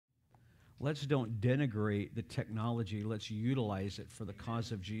let's don't denigrate the technology. Let's utilize it for the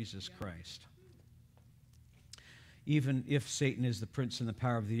cause of Jesus Christ. Even if Satan is the prince and the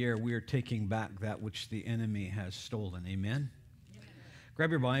power of the air, we are taking back that which the enemy has stolen. Amen?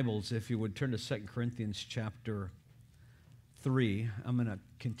 Grab your Bibles, if you would, turn to 2 Corinthians chapter 3. I'm going to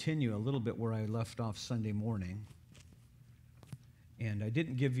continue a little bit where I left off Sunday morning. And I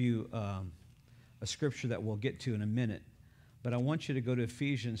didn't give you a scripture that we'll get to in a minute, but I want you to go to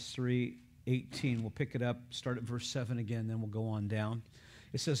Ephesians 3:18. We'll pick it up, start at verse 7 again, then we'll go on down.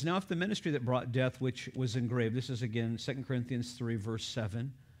 It says, "Now if the ministry that brought death, which was engraved," this is again 2 Corinthians 3, verse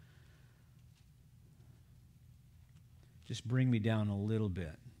 7. Just bring me down a little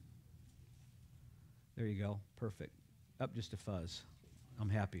bit. There you go. Perfect. Up just a fuzz. I'm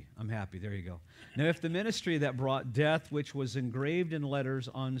happy. There you go. "Now if the ministry that brought death, which was engraved in letters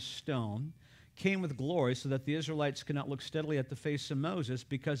on stone, came with glory, so that the Israelites could not look steadily at the face of Moses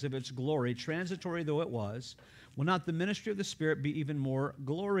because of its glory, transitory though it was, will not the ministry of the Spirit be even more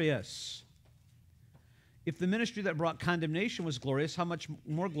glorious? If the ministry that brought condemnation was glorious, how much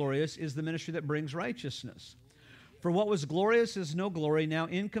more glorious is the ministry that brings righteousness? For what was glorious is no glory now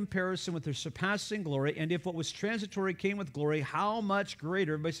in comparison with the surpassing glory, and if what was transitory came with glory, how much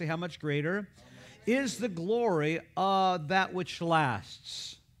greater," everybody say how much greater, "is the glory of that which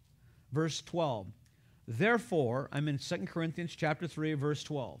lasts." Verse 12. "Therefore," I'm in 2 Corinthians chapter 3, verse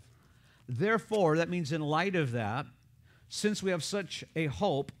 12. "Therefore," that means in light of that, "since we have such a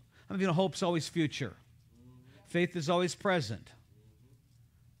hope," how many of you know hope's always future? Faith is always present.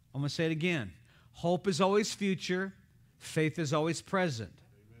 I'm going to say it again. Hope is always future. Faith is always present.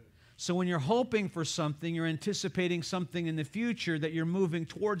 Amen. So when you're hoping for something, you're anticipating something in the future that you're moving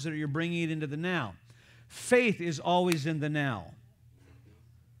towards it or you're bringing it into the now. Faith is always in the now.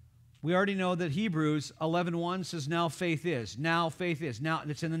 We already know that Hebrews 11:1 says, "Now faith is." Now faith is. Now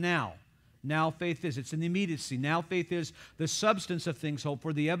it's in the now. Now faith is. It's in the immediacy. Now faith is the substance of things hoped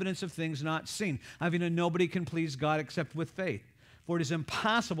for, the evidence of things not seen. I mean, nobody can please God except with faith. For it is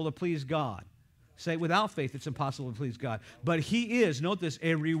impossible to please God. Say, without faith, it's impossible to please God. But He is, note this,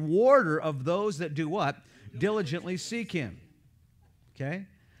 a rewarder of those that do what? Diligently seek Him. Okay?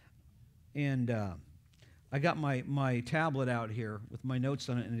 And I got my tablet out here with my notes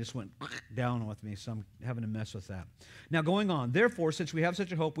on it, and it just went down with me, so I'm having to mess with that. Now, going on. "Therefore, since we have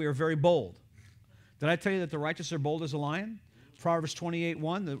such a hope, we are very bold." Did I tell you that the righteous are bold as a lion? Proverbs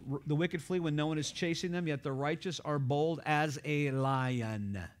 28:1, the wicked flee when no one is chasing them, yet the righteous are bold as a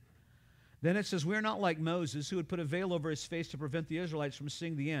lion. Then it says, "We are not like Moses, who had put a veil over his face to prevent the Israelites from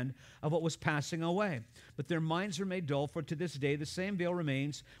seeing the end of what was passing away. But their minds were made dull, for to this day the same veil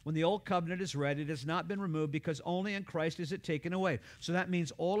remains. When the old covenant is read, it has not been removed, because only in Christ is it taken away." So that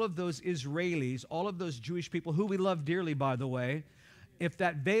means all of those Israelis, all of those Jewish people, who we love dearly, by the way, if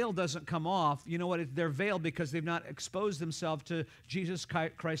that veil doesn't come off, you know what? They're veiled because they've not exposed themselves to Jesus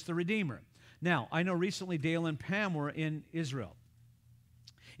Christ the Redeemer. Now, I know recently Dale and Pam were in Israel.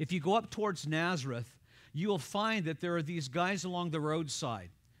 If you go up towards Nazareth, you will find that there are these guys along the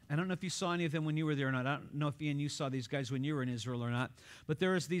roadside. I don't know if you saw any of them when you were there or not. I don't know if Ian, you saw these guys when you were in Israel or not. But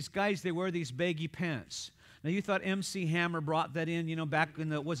there's these guys, they wear these baggy pants. Now, you thought MC Hammer brought that in, you know, back in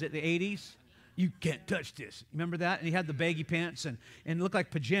the 80s? You can't touch this. Remember that? And he had the baggy pants and it looked like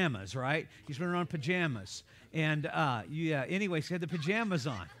pajamas, right? He's running around in pajamas. And, anyways, he had the pajamas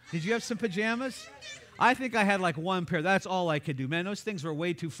on. Did you have some pajamas? I think I had like one pair. That's all I could do. Man, those things were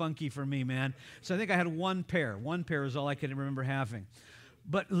way too funky for me, man. So I think I had one pair. One pair is all I can remember having.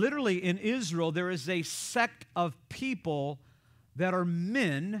 But literally in Israel, there is a sect of people that are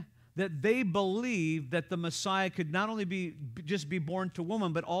men that they believe that the Messiah could not only just be born to a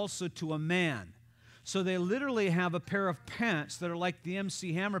woman, but also to a man. So they literally have a pair of pants that are like the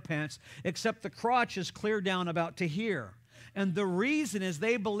MC Hammer pants, except the crotch is clear down about to here. And the reason is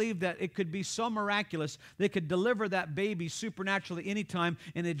they believe that it could be so miraculous, they could deliver that baby supernaturally anytime,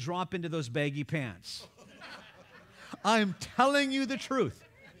 and they'd drop into those baggy pants. I'm telling you the truth.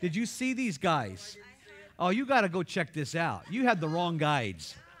 Did you see these guys? Oh, you got to go check this out. You had the wrong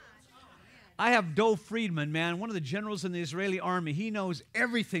guides. I have Dov Friedman, man, one of the generals in the Israeli army. He knows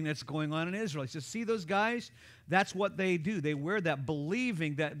everything that's going on in Israel. He says, see those guys? That's what they do. They wear that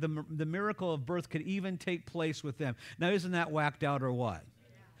believing that the miracle of birth could even take place with them. Now, isn't that whacked out or what?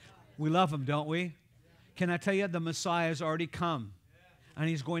 We love them, don't we? Can I tell you, the Messiah has already come, and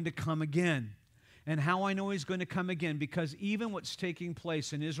He's going to come again. And how I know He's going to come again, because even what's taking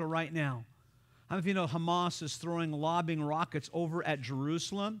place in Israel right now, how many of you know Hamas is lobbing rockets over at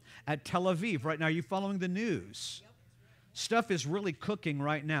Jerusalem, at Tel Aviv right now? Are you following the news? Stuff is really cooking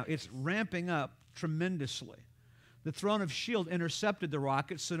right now. It's ramping up tremendously. The throne of shield intercepted the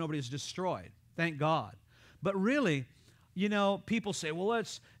rockets so nobody is destroyed. Thank God. But really, you know, people say, well,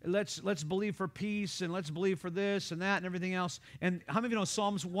 let's believe for peace and let's believe for this and that and everything else. And how many of you know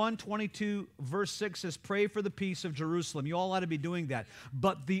Psalms 122 verse 6 says, pray for the peace of Jerusalem. You all ought to be doing that.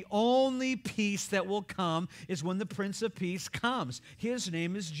 But the only peace that will come is when the Prince of Peace comes. His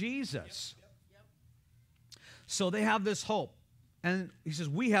name is Jesus. So they have this hope. And he says,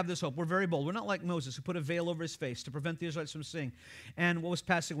 we have this hope. We're very bold. We're not like Moses, who put a veil over his face to prevent the Israelites from seeing and what was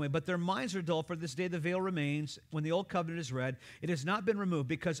passing away. But their minds are dull, for this day the veil remains. When the old covenant is read, it has not been removed,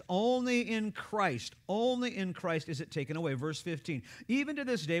 because only in Christ is it taken away. Verse 15. Even to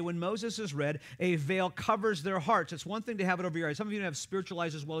this day, when Moses is read, a veil covers their hearts. It's one thing to have it over your eyes. Some of you have spiritual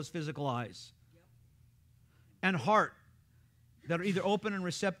eyes as well as physical eyes. And heart that are either open and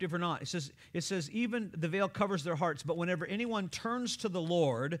receptive or not. It says even the veil covers their hearts, but whenever anyone turns to the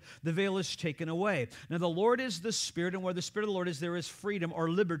Lord, the veil is taken away. Now the Lord is the Spirit, and where the Spirit of the Lord is, there is freedom or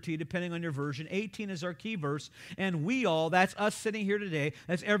liberty, depending on your version. 18 is our key verse, and we all, that's us sitting here today,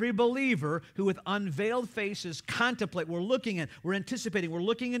 that's every believer who with unveiled faces contemplate, we're looking at, we're anticipating, we're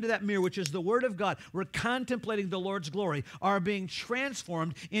looking into that mirror, which is the Word of God, we're contemplating the Lord's glory, are being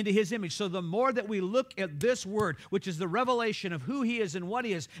transformed into His image. So the more that we look at this Word, which is the revelation of who He is and what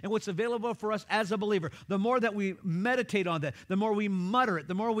He is and what's available for us as a believer, the more that we meditate on that, the more we mutter it,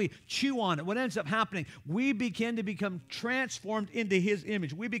 the more we chew on it, what ends up happening, we begin to become transformed into His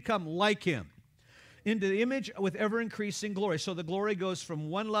image. We become like Him, into the image with ever-increasing glory. So the glory goes from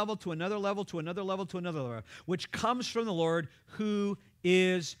one level to another level to another level to another level, which comes from the Lord, who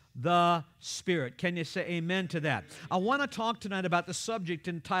is the Spirit. Can you say amen to that? I want to talk tonight about the subject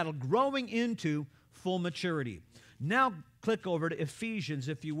entitled Growing into Full Maturity. Now click over to Ephesians,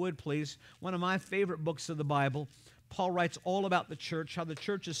 if you would, please. One of my favorite books of the Bible. Paul writes all about the church, how the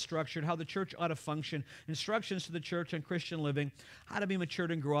church is structured, how the church ought to function, instructions to the church on Christian living, how to be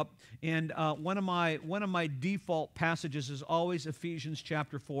matured and grow up. And one of my default passages is always Ephesians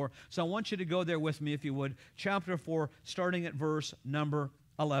chapter 4. So I want you to go there with me, if you would. Chapter 4, starting at verse number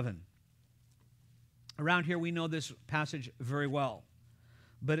 11. Around here, we know this passage very well,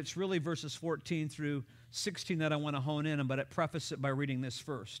 but it's really verses 14 through 16 that I want to hone in on, but I preface it by reading this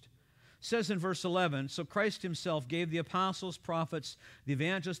first. It says in verse 11, so Christ Himself gave the apostles, prophets, the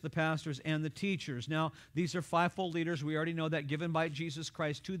evangelists, the pastors, and the teachers. Now, these are fivefold leaders. We already know that, given by Jesus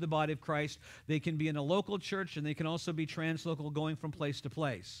Christ to the body of Christ. They can be in a local church, and they can also be translocal, going from place to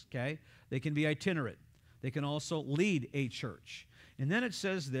place, okay? They can be itinerant. They can also lead a church. And then it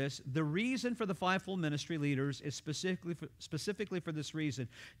says this, the reason for the fivefold ministry leaders is specifically for this reason,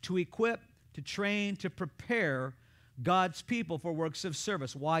 to equip, to train, to prepare God's people for works of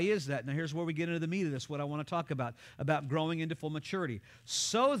service. Why is that? Now here's where we get into the meat of this, what I want to talk about growing into full maturity.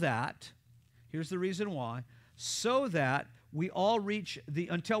 So that, here's the reason why, so that we all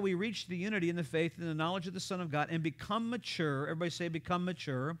until we reach the unity in the faith and the knowledge of the Son of God and become mature, everybody say become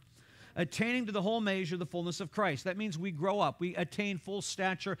mature, attaining to the whole measure of the fullness of Christ. That means we grow up. We attain full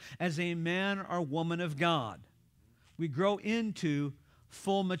stature as a man or woman of God. We grow into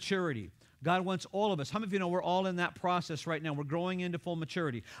full maturity. God wants all of us. How many of you know we're all in that process right now? We're growing into full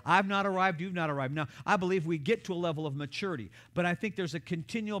maturity. I've not arrived. You've not arrived. Now, I believe we get to a level of maturity, but I think there's a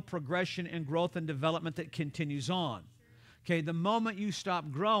continual progression and growth and development that continues on. Okay, the moment you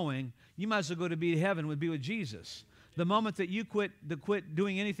stop growing, you might as well go to be heaven, would be with Jesus. The moment that you quit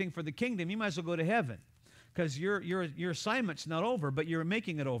doing anything for the kingdom, you might as well go to heaven, because your assignment's not over, but you're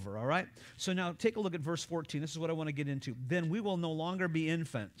making it over, all right? So now take a look at verse 14. This is what I want to get into. Then we will no longer be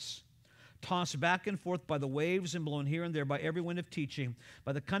infants, tossed back and forth by the waves and blown here and there by every wind of teaching,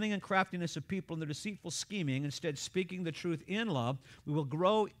 by the cunning and craftiness of people and their deceitful scheming. Instead, speaking the truth in love, we will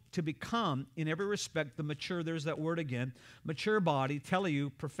grow to become, in every respect, the mature, there's that word again, mature body,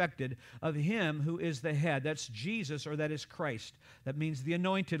 teleu, perfected, of Him who is the head. That's Jesus, or that is Christ. That means the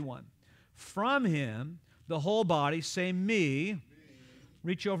anointed one. From Him, the whole body, say me.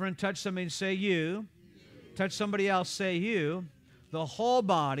 Reach over and touch somebody and say you. Touch somebody else, say you. The whole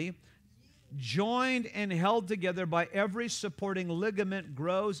body, joined and held together by every supporting ligament,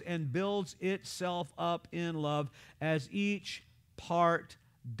 grows and builds itself up in love as each part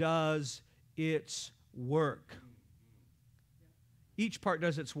does its work. Each part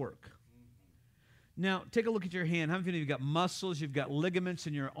does its work. Now, take a look at your hand. How many of you have got muscles, you've got ligaments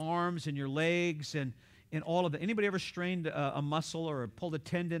in your arms and your legs and all of that? Anybody ever strained a muscle or pulled a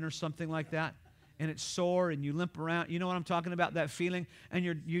tendon or something like that? And it's sore and you limp around. You know what I'm talking about, that feeling? And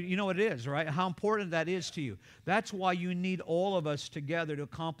you know what it is, right? How important that is to you. That's why you need all of us together to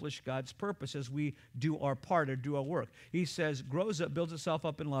accomplish God's purpose as we do our part or do our work. He says, grows up, builds itself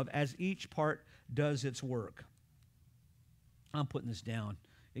up in love as each part does its work. I'm putting this down.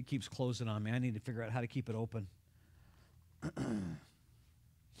 It keeps closing on me. I need to figure out how to keep it open.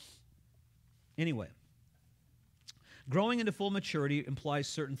 Anyway, growing into full maturity implies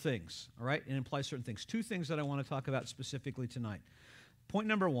certain things, all right? It implies certain things. Two things that I want to talk about specifically tonight. Point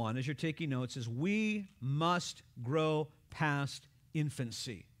number one, as you're taking notes, is we must grow past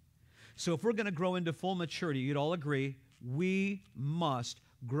infancy. So if we're going to grow into full maturity, you'd all agree, we must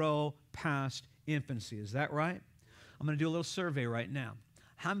grow past infancy. Is that right? I'm going to do a little survey right now.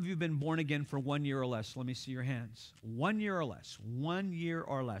 How many of you have been born again for 1 year or less? Let me see your hands. 1 year or less. 1 year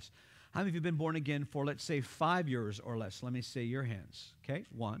or less. How many of you have been born again for, let's say, 5 years or less? Let me see your hands. Okay,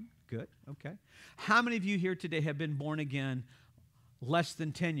 1. Good. Okay. How many of you here today have been born again less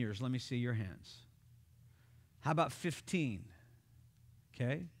than 10 years? Let me see your hands. How about 15?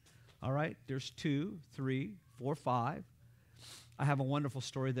 Okay. All right. There's 2, 3, 4, 5. I have a wonderful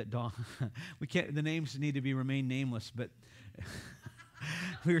story that Dawn, the names need to remain nameless, but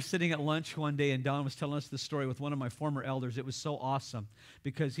we were sitting at lunch one day, and Don was telling us the story with one of my former elders. It was so awesome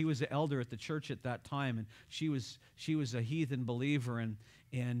because he was the elder at the church at that time, and she was a heathen believer, and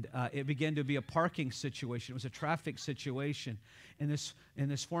it began to be a parking situation. It was a traffic situation, and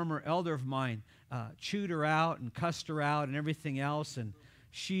this former elder of mine chewed her out and cussed her out and everything else, and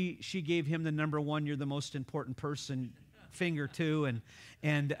she gave him the number 1, you're the most important person, finger too,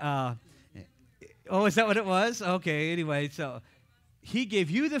 and oh, is that what it was? Okay, anyway, so he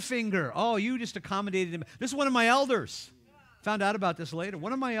gave you the finger. Oh, you just accommodated him. This is one of my elders. Found out about this later.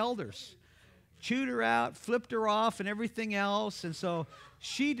 One of my elders chewed her out, flipped her off, and everything else. And so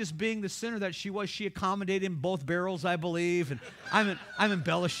she, just being the sinner that she was, she accommodated him both barrels, I believe. And I'm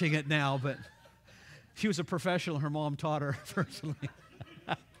embellishing it now, but she was a professional. Her mom taught her personally.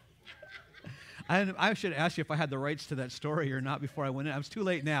 I should ask you if I had the rights to that story or not before I went in. I was too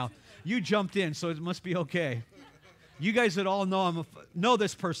late now. You jumped in, so it must be okay. You guys that all know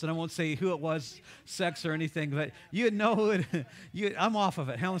this person. I won't say who it was, sex or anything, but you know who it. I'm off of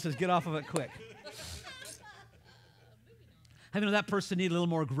it. Helen says, get off of it quick. I know that person needed a little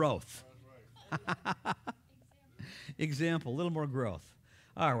more growth. Example, a little more growth.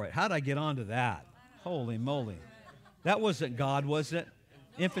 All right, how did I get onto that? Holy moly. That wasn't God, was it?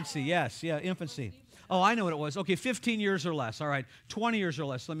 Infancy, yes. Yeah, infancy. Oh, I know what it was. Okay, 15 years or less. All right, 20 years or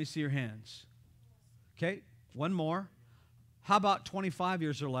less. Let me see your hands. Okay, one more. How about 25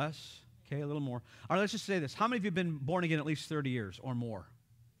 years or less? Okay, a little more. All right, let's just say this. How many of you have been born again at least 30 years or more?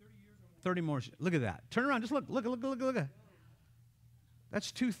 30 more. Look at that. Turn around. Just look. Look.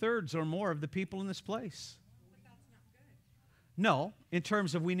 That's 2/3 or more of the people in this place. No, in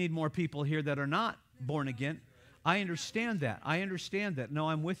terms of we need more people here that are not born again. I understand that. No,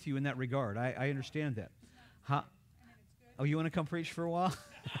 I'm with you in that regard. I understand that. Oh, you want to come preach for a while?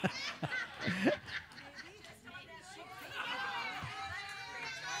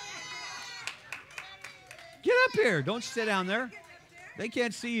 Get up here. Don't sit down there. They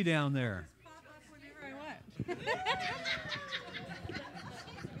can't see you down there.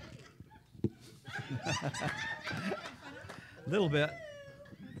 A little bit.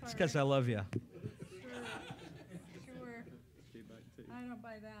 It's because I love you. Sure. I don't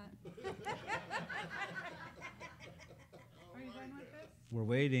buy that. Are you done with this? We're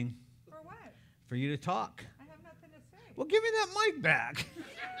waiting. For what? For you to talk. I have nothing to say. Well, give me that mic back. I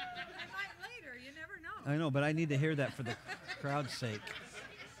might later. You never know. I know, but I need to hear that for the crowd's sake.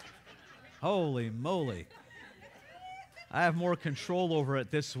 Holy moly. I have more control over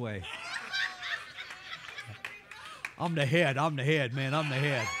it this way. I'm the head, man. I'm the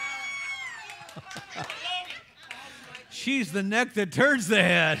head. She's the neck that turns the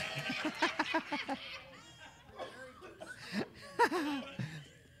head.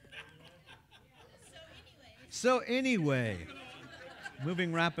 So anyway,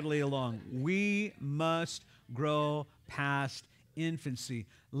 moving rapidly along, we must grow past infancy.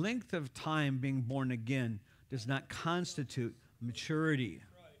 Length of time being born again does not constitute maturity.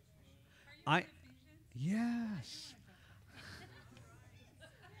 Yes.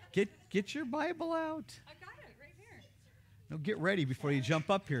 Get your Bible out. I got it right here. No, get ready before you jump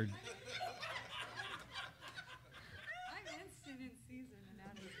up here. I'm instant in season and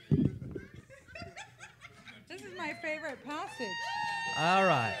out of season. This is my favorite passage. All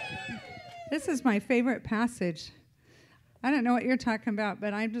right. This is my favorite passage. I don't know what you're talking about,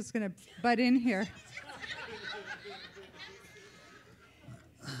 but I'm just going to butt in here.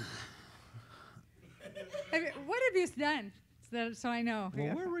 What have you done? So I know.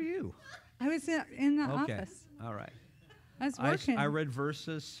 Well, where were you? I was in the office. All right. I was working. I read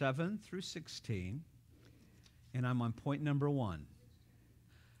verses 7 through 16, and I'm on point number 1.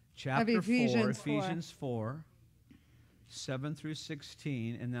 Chapter 4, Ephesians 4, 7 through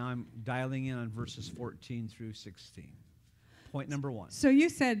 16, and now I'm dialing in on verses 14 through 16. Point number 1. So you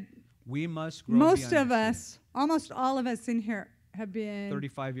said We must grow most beyond of yesterday. us, almost all of us in here have been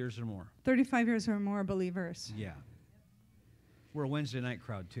 35 years or more. 35 years or more believers. Yeah. We're a Wednesday night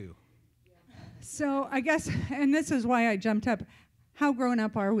crowd, too. So I guess, and this is why I jumped up, how grown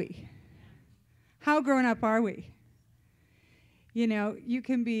up are we? How grown up are we? You know, you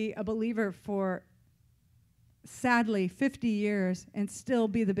can be a believer for, sadly, 50 years and still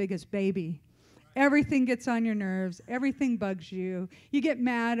be the biggest baby. Everything gets on your nerves. Everything bugs you. You get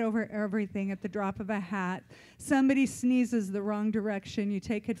mad over everything at the drop of a hat. Somebody sneezes the wrong direction, you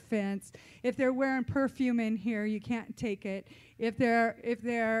take offense. If they're wearing perfume in here, you can't take it. If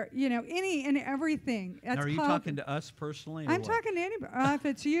they're, you know, any and everything. That's Now, are you called, talking to us personally? Or I'm what? talking to anybody. If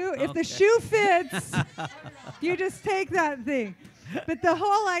it's you, if Okay. the shoe fits, you just take that thing. But the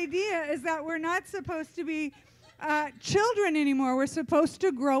whole idea is that we're not supposed to be children anymore. We're supposed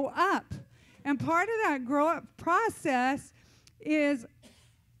to grow up. And part of that grow up process is,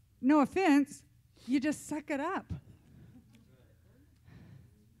 no offense, you just suck it up.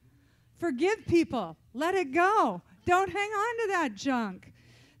 Forgive people. Let it go. Don't hang on to that junk.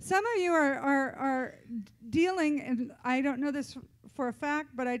 Some of you are dealing, and I don't know this for a fact,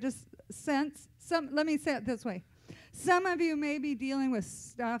 but I just sense, let me say it this way. Some of you may be dealing with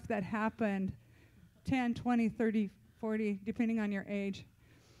stuff that happened 10, 20, 30, 40, depending on your age.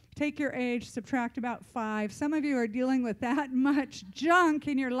 Take your age, subtract about 5. Some of you are dealing with that much junk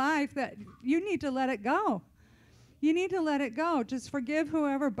in your life that you need to let it go. You need to let it go. Just forgive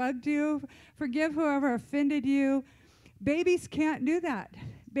whoever bugged you. Forgive whoever offended you. Babies can't do that.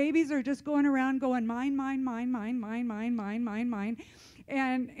 Babies are just going around going mine, mine, mine, mine, mine, mine, mine, mine, mine,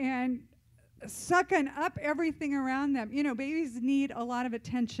 and sucking up everything around them. You know, babies need a lot of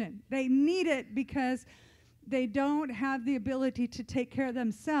attention. They need it because they don't have the ability to take care of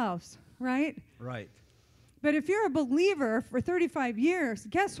themselves, right? Right. But if you're a believer for 35 years,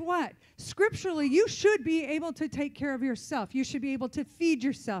 guess what? Scripturally, you should be able to take care of yourself. You should be able to feed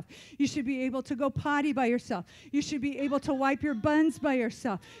yourself. You should be able to go potty by yourself. You should be able to wipe your buns by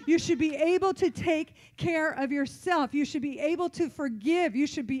yourself. You should be able to take care of yourself. You should be able to forgive. You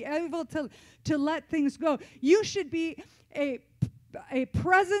should be able to let things go. You should be a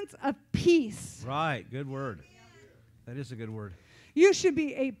presence of peace. Right. Good word. That is a good word. You should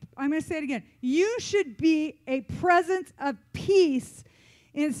be I'm going to say it again. You should be a presence of peace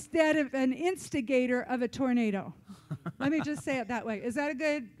instead of an instigator of a tornado. Let me just say it that way. Is that a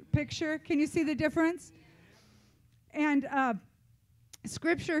good picture? Can you see the difference? And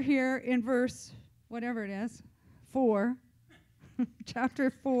scripture here in verse, whatever it is, 4, chapter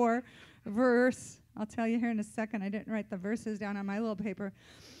 4, verse, I'll tell you here in a second. I didn't write the verses down on my little paper.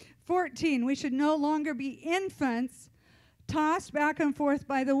 14, we should no longer be infants, tossed back and forth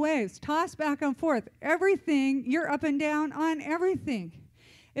by the waves. Tossed back and forth. Everything, you're up and down on everything.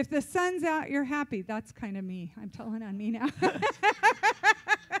 If the sun's out, you're happy. That's kind of me. I'm telling on me now.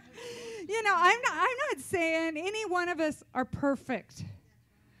 You know, I'm not saying any one of us are perfect.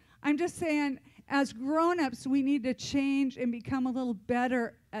 I'm just saying as grown-ups, we need to change and become a little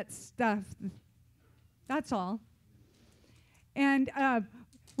better at stuff. That's all. And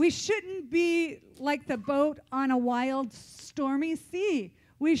we shouldn't be like the boat on a wild, stormy sea.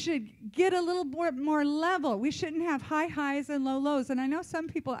 We should get a little more level. We shouldn't have high highs and low lows. And I know some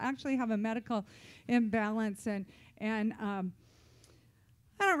people actually have a medical imbalance, and I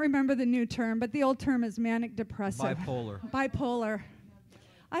don't remember the new term, but the old term is manic depressive. Bipolar.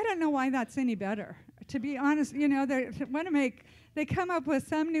 I don't know why that's any better. To be honest, you know, they come up with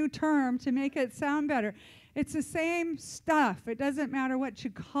some new term to make it sound better. It's the same stuff. It doesn't matter what you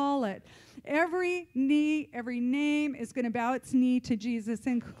call it. Every name is going to bow its knee to Jesus,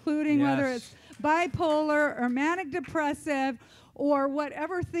 including whether it's bipolar or manic depressive or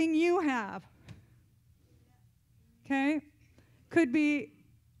whatever thing you have. Okay? Could be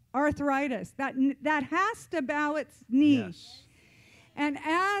arthritis. That has to bow its knee. Yes. And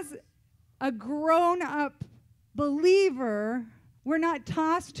as a grown-up believer, we're not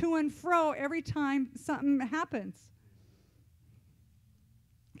tossed to and fro every time something happens.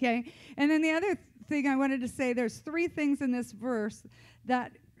 Okay? And then the other thing I wanted to say, there's 3 things in this verse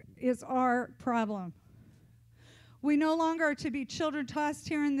that is our problem. We no longer are to be children tossed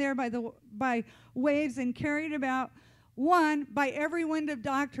here and there by waves and carried about, 1, by every wind of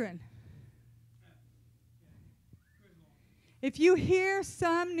doctrine. If you hear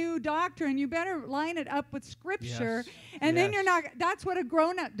some new doctrine, you better line it up with Scripture. Yes. And then Yes. you're not, that's what a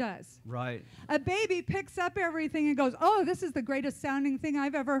grown-up does. Right. A baby picks up everything and goes, oh, this is the greatest sounding thing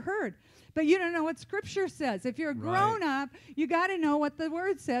I've ever heard. But you don't know what Scripture says. If you're a Right. grown-up, you got to know what the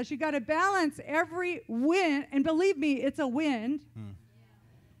Word says. You got to balance every wind. And believe me, it's a wind.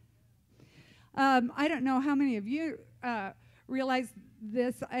 I don't know how many of you realize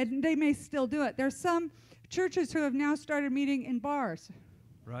this, and they may still do it. There's some churches who have now started meeting in bars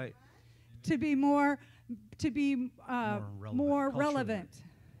Right. to be more relevant, relevant.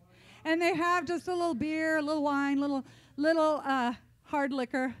 And they have just a little beer, a little wine, little hard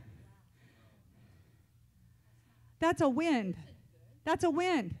liquor. That's a wind. That's a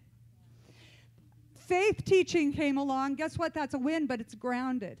wind. Faith teaching came along. Guess what? That's a wind, but it's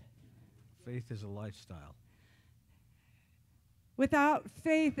grounded. Faith is a lifestyle. Without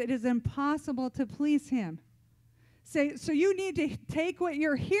faith, it is impossible to please Him. So you need to take what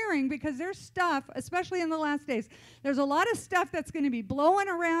you're hearing, because there's stuff, especially in the last days, there's a lot of stuff that's going to be blowing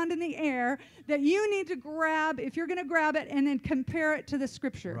around in the air that you need to grab, if you're going to grab it, and then compare it to the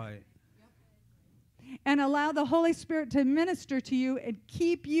Scripture. Right. And allow the Holy Spirit to minister to you and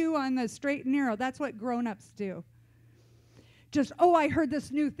keep you on the straight and narrow. That's what grown-ups do. Just, oh, I heard this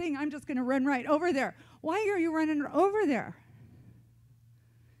new thing. I'm just going to run right over there. Why are you running over there?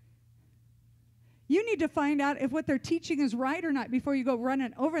 You need to find out if what they're teaching is right or not before you go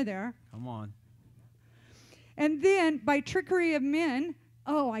running over there. Come on. And then, by trickery of men,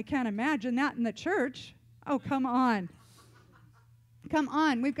 oh, I can't imagine that in the church. Oh, come on. Come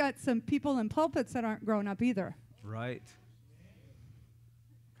on. We've got some people in pulpits that aren't grown up either. Right.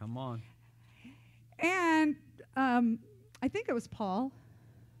 Come on. And I think it was Paul.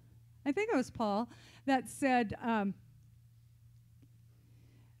 That said,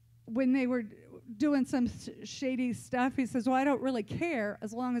 when they were doing some shady stuff, he says, well, I don't really care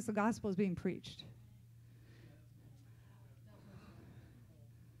as long as the gospel is being preached.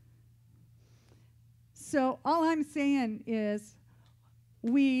 So all I'm saying is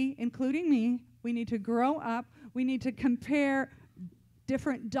we, including me, we need to grow up. We need to compare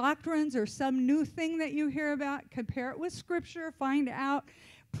different doctrines or some new thing that you hear about, compare it with Scripture, find out,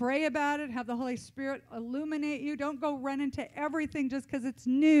 pray about it, have the Holy Spirit illuminate you. Don't go run into everything just because it's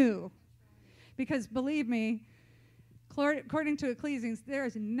new. Because believe me, according to Ecclesiastes, there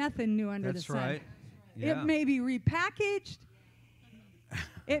is nothing new under the sun. That's right. Yeah. It may be repackaged.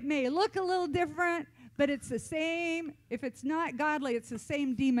 It may look a little different, but it's the same. If it's not godly, it's the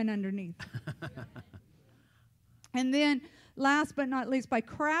same demon underneath. And then, last but not least, by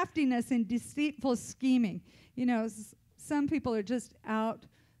craftiness and deceitful scheming. You know, some people are just out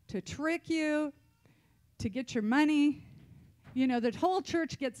to trick you, to get your money. You know, the whole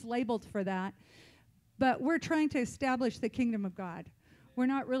church gets labeled for that. But we're trying to establish the kingdom of God. We're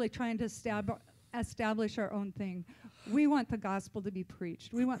not really trying to establish our own thing. We want the gospel to be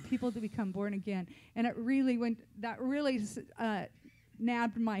preached. We want people to become born again. And it really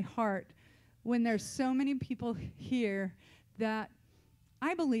nabbed my heart when there's so many people here that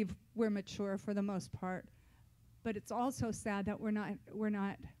I believe we're mature for the most part, but it's also sad that we're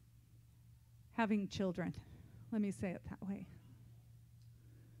not having children. Let me say it that way.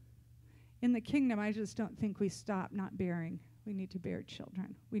 In the kingdom, I just don't think we stop not bearing. We need to bear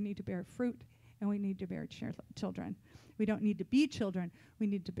children. We need to bear fruit, and we need to bear children. We don't need to be children. We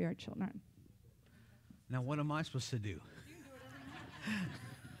need to bear children. Now, what am I supposed to do?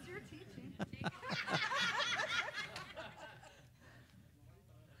 It's your teaching.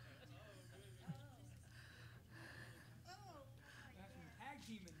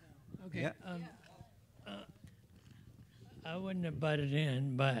 Okay. Yeah. I wouldn't have butted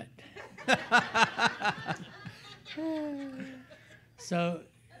in, but so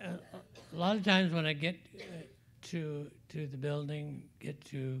a lot of times when I get to the building, get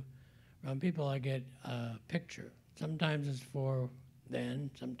to around people, I get a picture. Sometimes it's for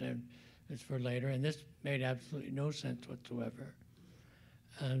then, sometimes it's for later, and this made absolutely no sense whatsoever.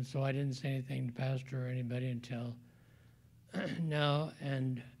 So I didn't say anything to Pastor or anybody until now,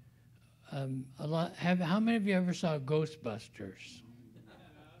 and how many of you ever saw Ghostbusters?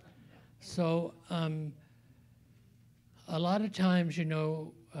 So a lot of times, you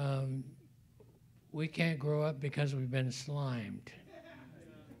know, we can't grow up because we've been slimed.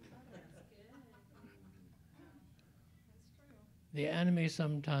 The enemy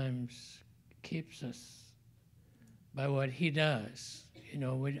sometimes keeps us by what he does. You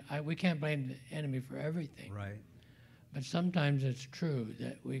know, we can't blame the enemy for everything. Right. But sometimes it's true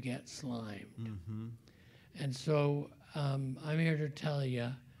that we get slimed. Mm-hmm. And so I'm here to tell you,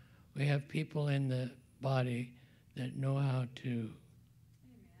 we have people in the body that know how to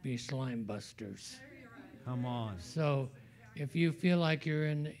be slime busters. Come on. So if you feel like you're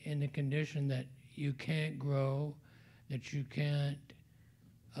in the condition that you can't grow, that you can't,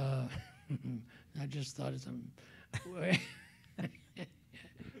 I just thought of some,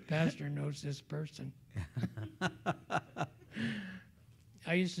 Pastor knows this person.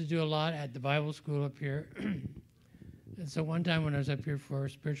 I used to do a lot at the Bible school up here. And so one time when I was up here for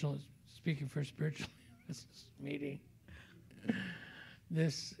speaking for a spiritual meeting,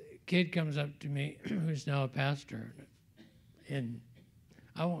 this kid comes up to me who's now a pastor. And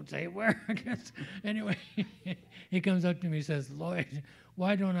I won't say where, I guess. Anyway, he comes up to me and says, Lloyd,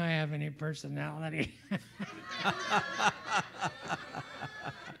 why don't I have any personality?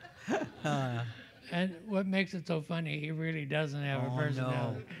 And what makes it so funny, he really doesn't have a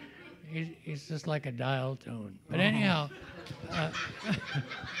personality. No. He's just like a dial tone. But anyhow,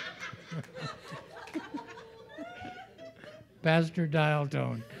 Pastor Dial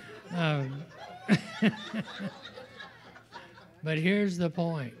Tone. But here's the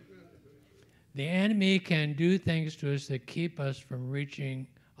point. The enemy can do things to us that keep us from reaching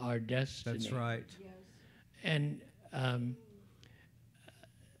our destiny. That's right. And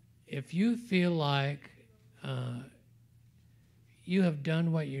if you feel like you have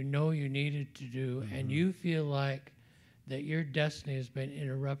done what you know you needed to do, and you feel like that your destiny has been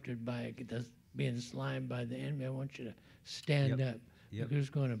interrupted by being slimed by the enemy, I want you to stand up. Yep. Who's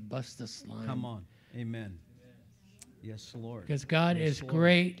going to bust the slime? Come on. Amen. Yes, Lord. Because God Yes, is Lord.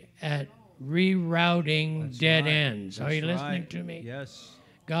 great at rerouting That's dead right. ends. Are you That's listening right. to me? Yes.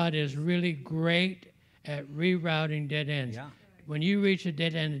 God is really great at rerouting dead ends. Yeah. When you reach a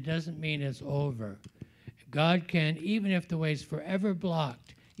dead end, it doesn't mean it's over. God can, even if the way's forever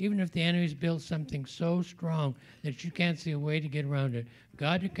blocked, even if the enemy's built something so strong that you can't see a way to get around it,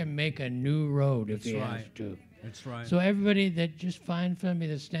 God can make a new road if He has to. That's right. So everybody that just find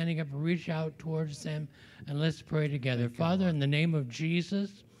somebody that's standing up, reach out towards them, and let's pray together. Father, in the name of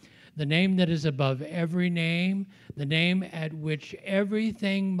Jesus, the name that is above every name, the name at which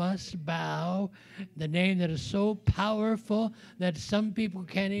everything must bow, the name that is so powerful that some people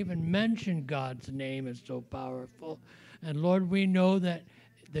can't even mention God's name, is so powerful. And Lord, we know that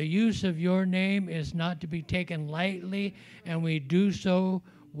the use of your name is not to be taken lightly, and we do so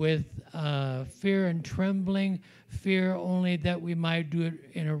with fear and trembling, fear only that we might do it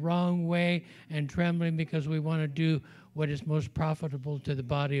in a wrong way, and trembling because we want to do what is most profitable to the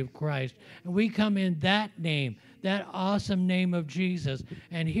body of Christ. And we come in that name, that awesome name of Jesus.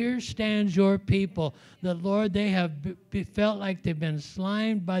 And here stands your people, that, Lord, they have felt like they've been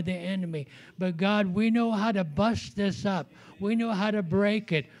slimed by the enemy. But, God, we know how to bust this up. We know how to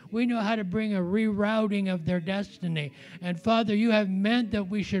break it. We know how to bring a rerouting of their destiny. And, Father, you have meant that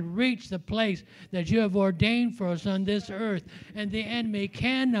we should reach the place that you have ordained for us on this earth. And the enemy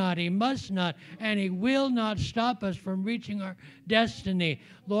cannot, he must not, and he will not stop us from reaching our destiny.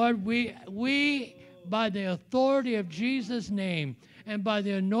 Lord, we by the authority of Jesus' name and by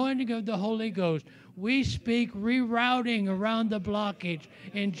the anointing of the Holy Ghost, we speak rerouting around the blockage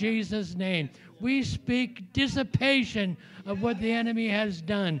in Jesus' name. We speak dissipation of what the enemy has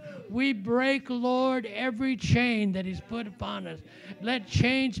done. We break, Lord, every chain that he's put upon us. Let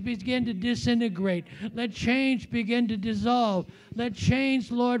chains begin to disintegrate. Let chains begin to dissolve. Let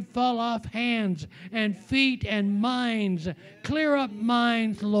chains, Lord, fall off hands and feet and minds. Clear up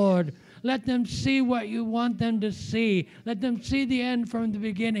minds, Lord. Let them see what you want them to see. Let them see the end from the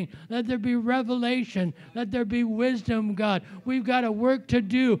beginning. Let there be revelation. Let there be wisdom, God. We've got a work to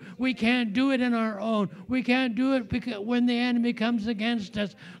do. We can't do it in our own. We can't do it because when the enemy comes against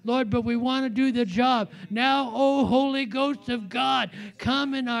us, Lord, but we want to do the job. Now, O Holy Ghost of God,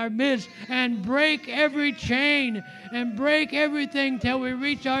 come in our midst and break every chain and break everything till we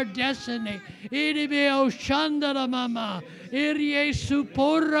reach our destiny. Irie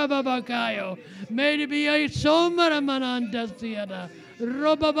supporra babakayo. May it be a somara manandasiada.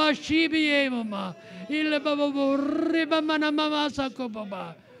 Robabashibi mama. Ilababo riba manamama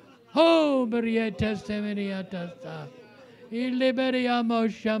sakobaba. Ho beria testimoniatasa. Iliberia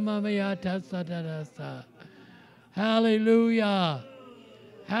moshamamiata satanasa. Hallelujah.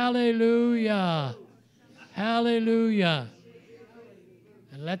 Hallelujah. Hallelujah.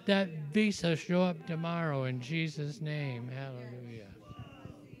 And let that visa show up tomorrow in Jesus' name. Hallelujah.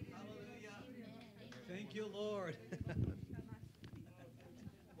 Thank you, Lord.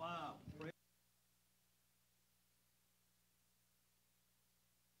 Wow.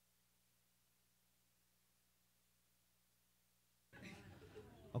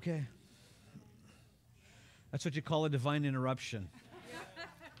 Okay. That's what you call a divine interruption.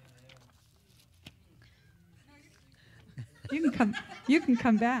 You can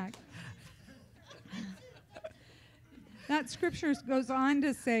come back. That scripture goes on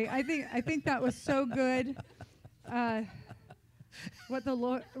to say, I think that was so good. What the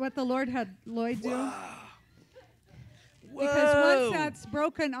Lord had Lloyd do. Wow. Because Whoa. once that's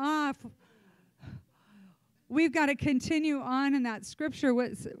broken off, we've got to continue on in that scripture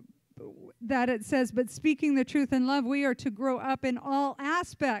that it says, but speaking the truth in love, we are to grow up in all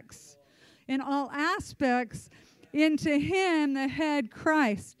aspects into Him, the head,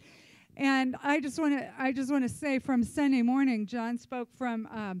 Christ. And I just want to say from Sunday morning, John spoke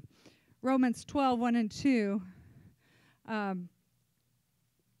from Romans 12, 1 and 2. I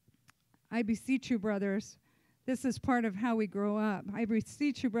beseech you, brothers. This is part of how we grow up. I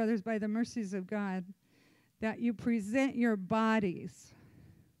beseech you, brothers, by the mercies of God, that you present your bodies.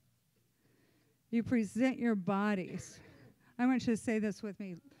 You present your bodies. I want you to say this with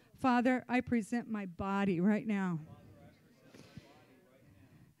me. Father, I present my body right now.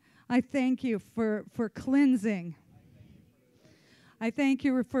 I thank you for cleansing. I thank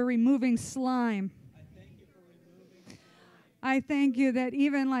you for removing slime. I thank you that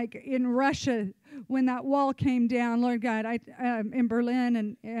even like in Russia, when that wall came down, Lord God, in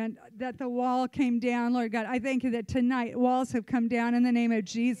Berlin, and that the wall came down, Lord God, I thank you that tonight walls have come down in the name of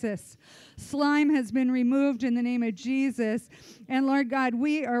Jesus. Slime has been removed in the name of Jesus. And Lord God,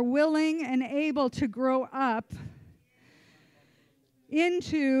 we are willing and able to grow up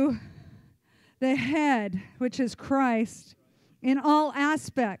into the head, which is Christ, in all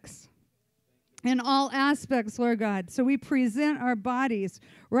aspects. In all aspects, Lord God. So we present our bodies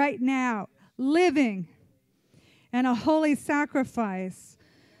right now, living and a holy sacrifice,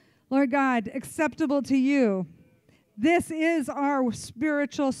 Lord God, acceptable to you. This is our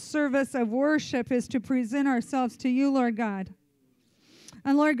spiritual service of worship, is to present ourselves to you, Lord God.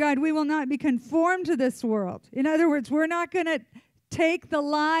 And Lord God, we will not be conformed to this world. In other words, we're not going to take the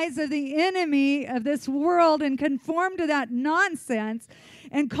lies of the enemy of this world and conform to that nonsense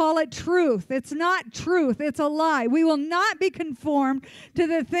and call it truth. It's not truth. It's a lie. We will not be conformed to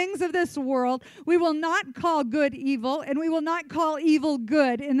the things of this world. We will not call good evil, and we will not call evil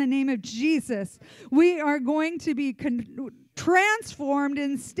good in the name of Jesus. We are going to be transformed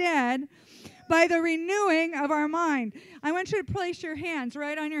instead by the renewing of our mind. I want you to place your hands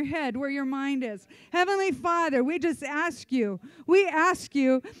right on your head where your mind is. Heavenly Father, we ask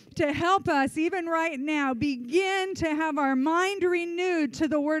you to help us even right now begin to have our mind renewed to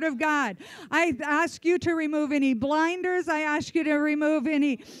the Word of God. I ask you to remove any blinders. I ask you to remove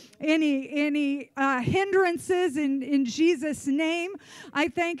any hindrances in Jesus' name. I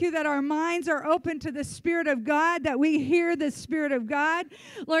thank you that our minds are open to the Spirit of God, that we hear the Spirit of God.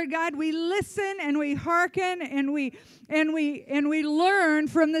 Lord God, we listen and we hearken and we learn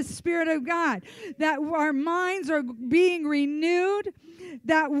from the Spirit of God, that our minds are being renewed,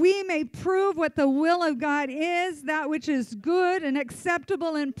 that we may prove what the will of God is, that which is good and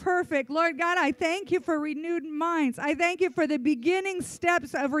acceptable and perfect. Lord God, I thank you for renewed minds. I thank you for the beginning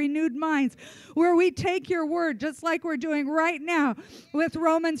steps of renewed minds, where we take your word, just like we're doing right now with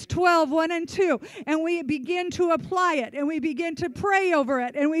Romans 12, 1 and 2, and we begin to apply it, and we begin to pray over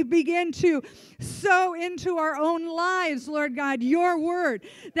it, and we begin to sow into our own lives, Lord God, your word,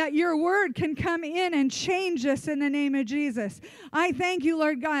 that your word can come in and change us in the name of Jesus. I thank you,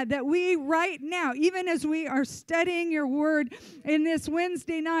 Lord God, that we right now, even as we are studying your word in this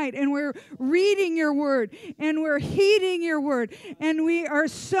Wednesday night, and we're reading your word, and we're heeding your word, and we are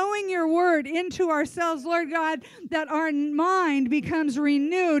sowing your word into ourselves, Lord God, that our mind becomes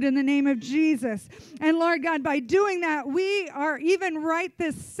renewed in the name of Jesus. And Lord God, by doing that, we are even right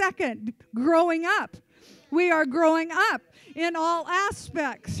this second growing up. We are growing up in all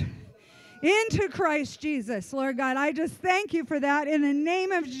aspects into Christ Jesus. Lord God, I just thank you for that in the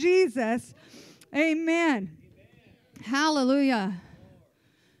name of Jesus. Amen. Hallelujah.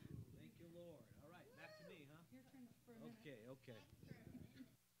 Thank you, Lord. All right, back to me, huh? Okay.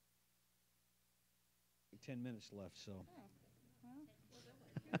 10 minutes left, so.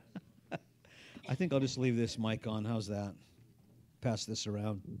 I think I'll just leave this mic on. How's that? Pass this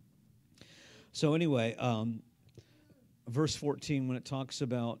around. So anyway, verse 14, when it talks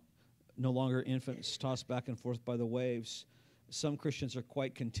about no longer infants tossed back and forth by the waves, some Christians are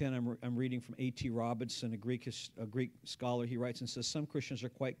quite content. I'm reading from A.T. Robinson, a Greek scholar. He writes and says, some Christians are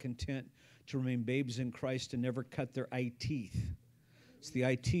quite content to remain babes in Christ and never cut their eye teeth. It's the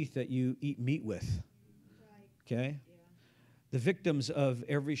eye teeth that you eat meat with. Okay? The victims of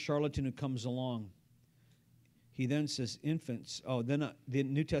every charlatan who comes along. He then says infants. The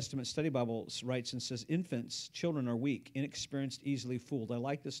New Testament Study Bible writes and says infants, children are weak, inexperienced, easily fooled. I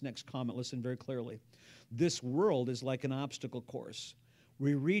like this next comment. Listen very clearly. This world is like an obstacle course.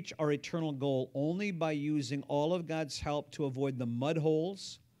 We reach our eternal goal only by using all of God's help to avoid the mud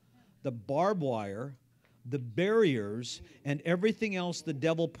holes, the barbed wire, the barriers, and everything else the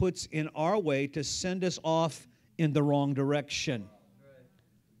devil puts in our way to send us off in the wrong direction.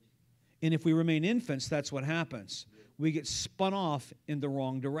 And if we remain infants, that's what happens. We get spun off in the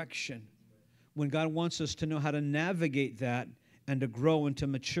wrong direction when God wants us to know how to navigate that and to grow and to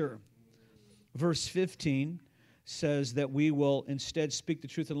mature. Verse 15 says that we will instead speak the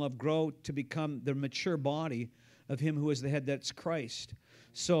truth in love, grow to become the mature body of Him who is the head, that's Christ.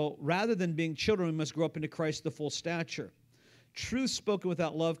 So rather than being children, we must grow up into Christ, the full stature. Truth spoken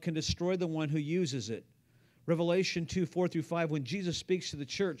without love can destroy the one who uses it. Revelation 2:4-5, when Jesus speaks to the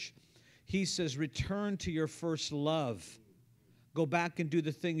church, He says, return to your first love. Go back and do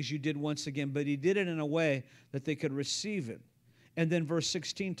the things you did once again. But He did it in a way that they could receive it. And then verse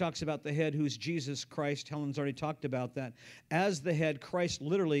 16 talks about the head, who's Jesus Christ. Helen's already talked about that. As the head, Christ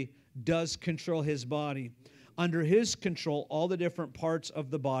literally does control His body. Under His control, all the different parts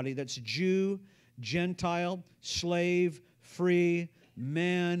of the body, that's Jew, Gentile, slave, free,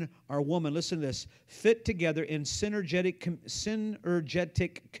 man or woman, listen to this, fit together in synergetic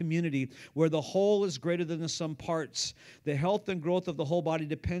community where the whole is greater than the sum parts. The health and growth of the whole body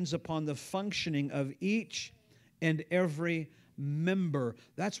depends upon the functioning of each and every member.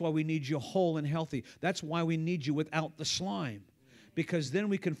 That's why we need you whole and healthy. That's why we need you without the slime, because then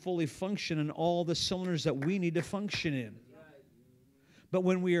we can fully function in all the cylinders that we need to function in. But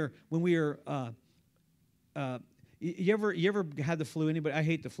when we are you ever had the flu? Anybody? I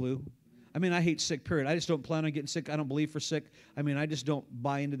hate the flu. I mean, I hate sick, period. I just don't plan on getting sick. I don't believe for sick. I mean, I just don't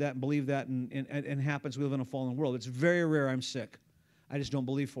buy into that and believe that, and it happens. We live in a fallen world. It's very rare I'm sick. I just don't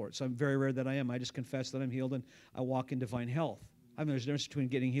believe for it. So I'm very rare that I am. I just confess that I'm healed, and I walk in divine health. I mean, there's a difference between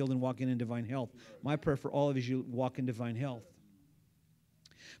getting healed and walking in divine health. My prayer for all of you is you walk in divine health.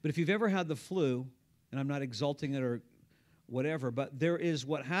 But if you've ever had the flu, and I'm not exalting it or whatever, but there is,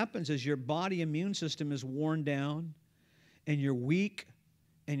 what happens is your body immune system is worn down, and you're weak,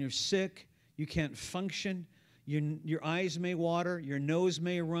 and you're sick, you can't function, your eyes may water, your nose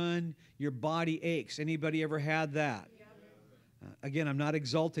may run, your body aches. Anybody ever had that? Again, I'm not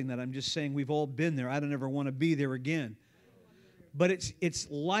exalting that. I'm just saying we've all been there. I don't ever want to be there again. But it's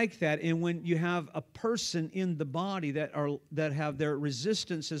like that, and when you have a person in the body that have their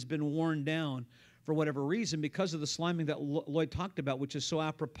resistance has been worn down for whatever reason because of the sliming that Lloyd talked about, which is so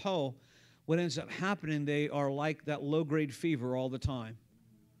apropos, what ends up happening, they are like that low-grade fever all the time.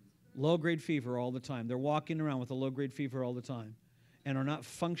 Low-grade fever all the time. They're walking around with a low-grade fever all the time and are not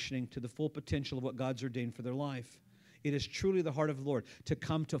functioning to the full potential of what God's ordained for their life. It is truly the heart of the Lord to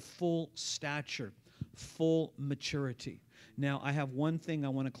come to full stature, full maturity. Now, I have one thing I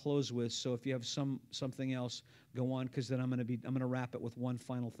want to close with, so if you have something else, go on, because then I'm going to wrap it with one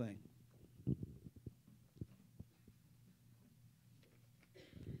final thing.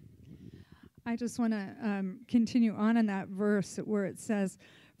 I just want to continue on in that verse where it says,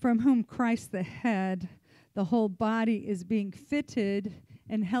 from whom Christ the head, the whole body is being fitted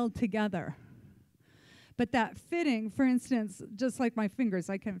and held together. But that fitting, for instance, just like my fingers,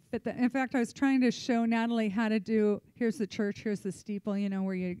 I can fit that. In fact, I was trying to show Natalie how to do, here's the church, here's the steeple,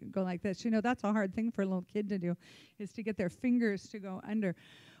 where you go like this. That's a hard thing for a little kid to do, is to get their fingers to go under.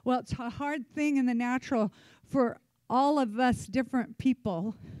 Well, it's a hard thing in the natural for all of us different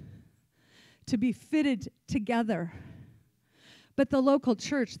people to be fitted together. But the local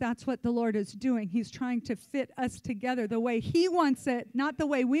church, that's what the Lord is doing. He's trying to fit us together the way He wants it, not the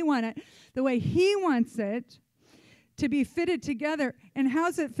way we want it, the way He wants it to be fitted together. And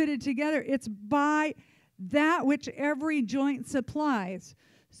how's it fitted together? It's by that which every joint supplies.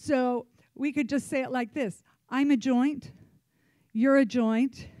 So we could just say it like this. I'm a joint, you're a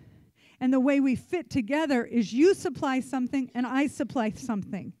joint, and the way we fit together is you supply something and I supply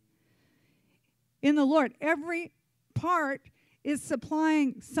something. In the Lord, every part is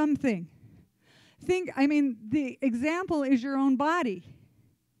supplying something. The example is your own body.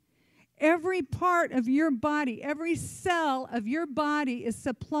 Every part of your body, every cell of your body is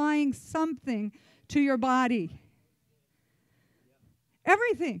supplying something to your body.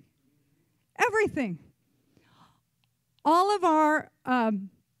 Everything. Everything. All of our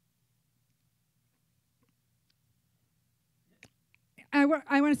I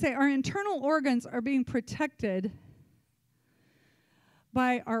want to say our internal organs are being protected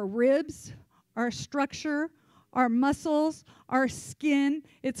by our ribs, our structure, our muscles, our skin.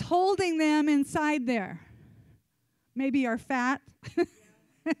 It's holding them inside there. maybe our fat.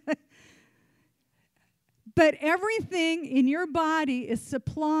 But everything in your body is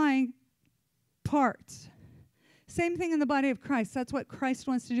supplying parts. Same thing in the body of Christ. That's what Christ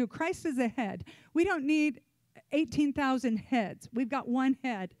wants to do. Christ is the head. We don't need 18,000 heads. We've got one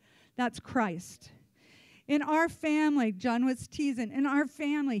head. That's Christ. In our family, John was teasing, in our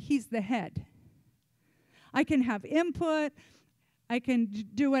family, he's the head. I can have input. I can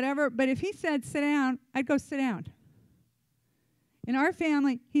do whatever. But if he said sit down, I'd go sit down. In our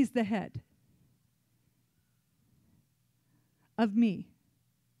family, he's the head of me.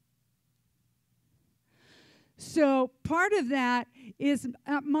 So part of that is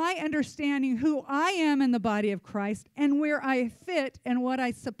my understanding who I am in the body of Christ and where I fit and what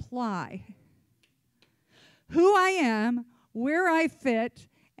I supply. Who I am, where I fit,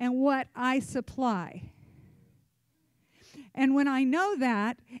 and what I supply. And when I know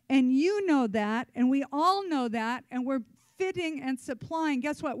that, and you know that, and we all know that, and we're fitting and supplying,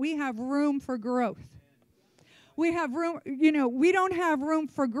 guess what? We have room for growth. We have room, we don't have room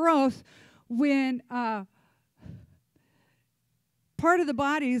for growth when part of the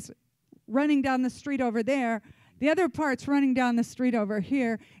body's running down the street over there, the other part's running down the street over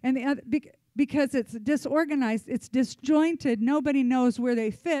here, and the other, because it's disorganized, it's disjointed, nobody knows where they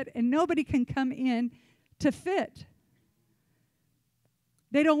fit, and nobody can come in to fit.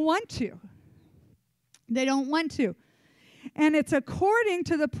 They don't want to. They don't want to. And it's according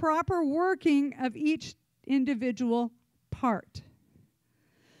to the proper working of each individual part.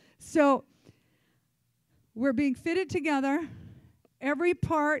 So we're being fitted together. Every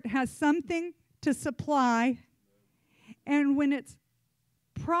part has something to supply. And when it's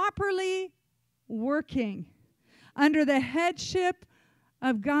properly working under the headship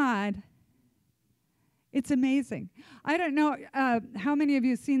of God, it's amazing. I don't know how many of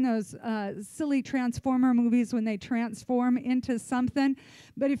you have seen those silly Transformer movies when they transform into something.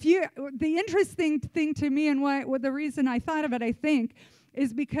 But the interesting thing to me and what the reason I thought of it, I think,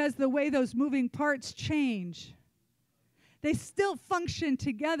 is because the way those moving parts change. They still function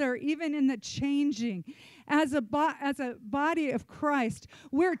together even in the changing. As a body of Christ,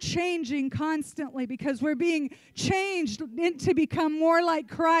 we're changing constantly because we're being changed to become more like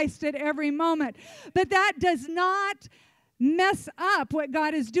Christ at every moment. But that does not mess up what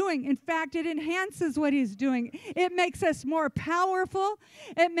God is doing. In fact, it enhances what he's doing. It makes us more powerful.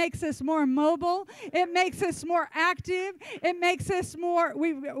 It makes us more mobile. It makes us more active. It makes us more,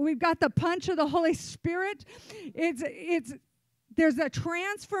 we've got the punch of the Holy Spirit. There's a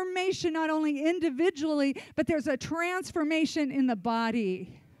transformation not only individually, but there's a transformation in the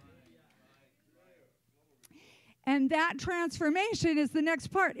body. And that transformation is the next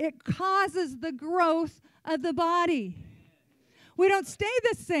part. It causes the growth of the body. We don't stay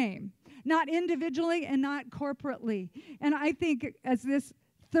the same, not individually and not corporately. And I think as this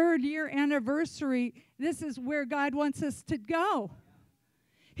 3rd year anniversary, this is where God wants us to go.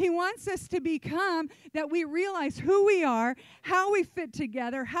 He wants us to become that we realize who we are, how we fit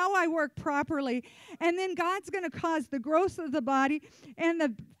together, how I work properly, and then God's going to cause the growth of the body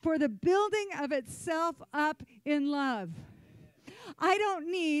and for the building of itself up in love. I don't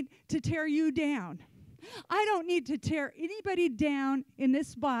need to tear you down. I don't need to tear anybody down in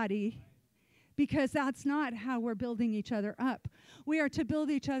this body because that's not how we're building each other up. We are to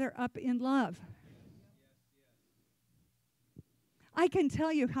build each other up in love. I can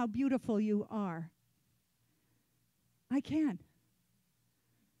tell you how beautiful you are. I can.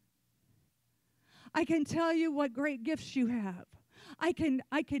 I can tell you what great gifts you have. I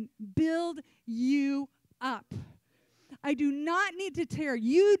can build you up. I do not need to tear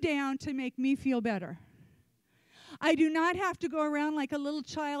you down to make me feel better. I do not have to go around like a little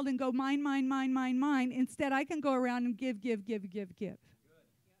child and go mine, mine, mine, mine, mine. Instead, I can go around and give.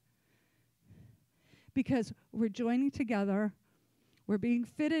 Because we're joining together. We're being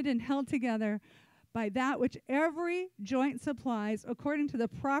fitted and held together by that which every joint supplies according to the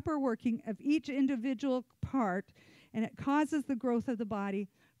proper working of each individual part, and it causes the growth of the body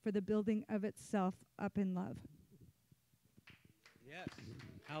for the building of itself up in love. Yes.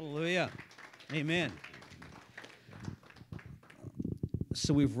 Hallelujah. Amen.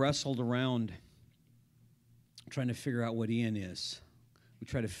 So we've wrestled around trying to figure out what Ian is. We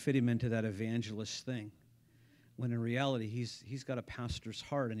try to fit him into that evangelist thing, when in reality he's got a pastor's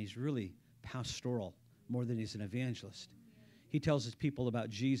heart, and he's really pastoral more than he's an evangelist. He tells his people about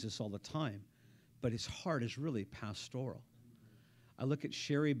Jesus all the time, but his heart is really pastoral. I look at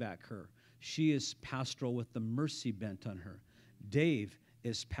Sherry back here. She is pastoral with the mercy bent on her. Dave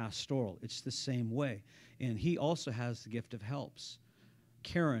is pastoral. It's the same way. And he also has the gift of helps.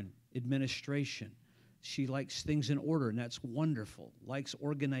 Karen, administration. She likes things in order, and that's wonderful. Likes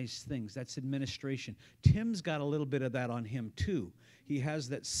organized things. That's administration. Tim's got a little bit of that on him, too. He has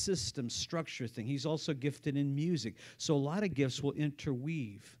that system structure thing. He's also gifted in music. So a lot of gifts will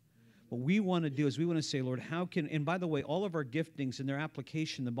interweave. What we want to do is we want to say, Lord, how can, and by the way, all of our giftings and their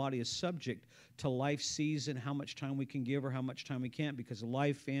application, the body is subject to life season, how much time we can give or how much time we can't because of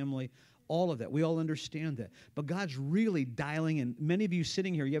life, family, all of that. We all understand that. But God's really dialing in. Many of you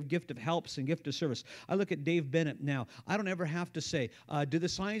sitting here, you have gift of helps and gift of service. I look at Dave Bennett now. I don't ever have to say, do the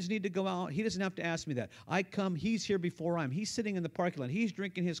signs need to go out? He doesn't have to ask me that. I come, he's here before I'm. He's sitting in the parking lot. He's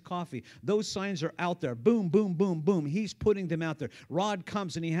drinking his coffee. Those signs are out there. Boom, boom, boom, boom. He's putting them out there. Rod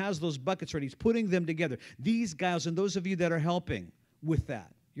comes and he has those buckets ready. He's putting them together. These guys and those of you that are helping with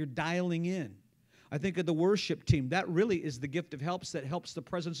that, you're dialing in. I think of the worship team. That really is the gift of helps that helps the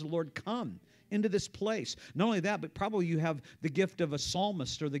presence of the Lord come into this place. Not only that, but probably you have the gift of a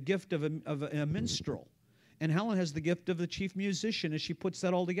psalmist or the gift of a minstrel. And Helen has the gift of the chief musician as she puts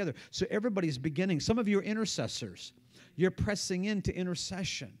that all together. So everybody's beginning. Some of you are intercessors. You're pressing into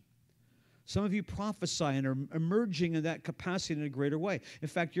intercession. Some of you prophesy and are emerging in that capacity in a greater way. In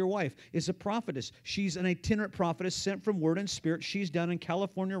fact, your wife is a prophetess. She's an itinerant prophetess sent from Word and Spirit. She's down in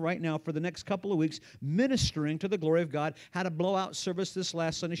California right now for the next couple of weeks ministering to the glory of God. Had a blowout service this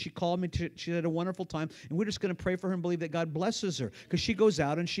last Sunday. She called me. She had a wonderful time. And we're just going to pray for her and believe that God blesses her because she goes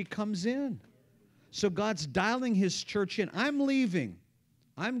out and she comes in. So God's dialing His church in. I'm leaving.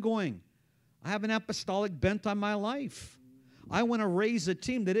 I'm going. I have an apostolic bent on my life. I want to raise a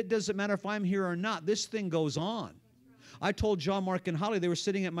team that it doesn't matter if I'm here or not. This thing goes on. I told John, Mark, and Holly, they were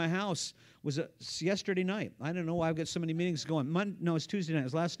sitting at my house. Was it yesterday night? I don't know why I've got so many meetings going. No, it's Tuesday night. It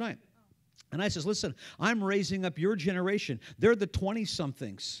was last night. And I says, listen, I'm raising up your generation. They're the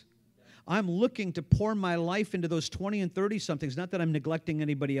 20-somethings. I'm looking to pour my life into those 20 and 30-somethings. Not that I'm neglecting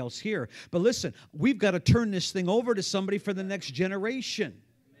anybody else here. But listen, we've got to turn this thing over to somebody for the next generation.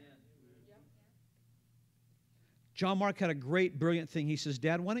 John Mark had a great, brilliant thing. He says,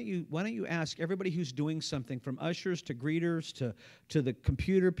 Dad, why don't you ask everybody who's doing something, from ushers to greeters to the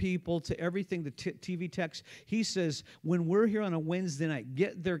computer people to everything, the TV techs. He says, when we're here on a Wednesday night,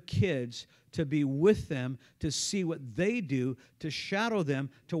 get their kids to be with them, to see what they do, to shadow them,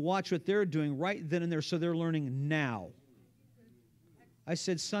 to watch what they're doing right then and there so they're learning now. I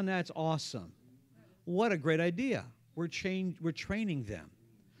said, son, that's awesome. What a great idea. We're training them.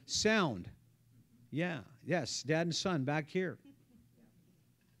 Sound. Yeah, yes, dad and son back here.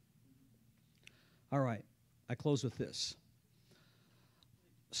 All right, I close with this.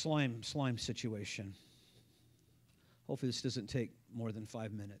 Slime situation. Hopefully this doesn't take more than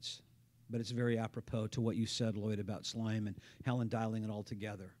 5 minutes, but it's very apropos to what you said, Lloyd, about slime and Helen dialing it all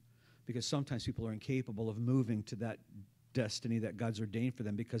together. Because sometimes people are incapable of moving to that destiny that God's ordained for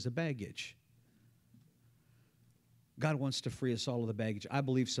them because of baggage. God wants to free us all of the baggage. I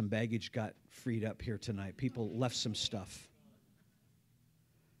believe some baggage got freed up here tonight. People left some stuff.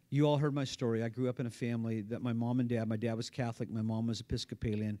 You all heard my story. I grew up in a family that my mom and dad, my dad was Catholic, my mom was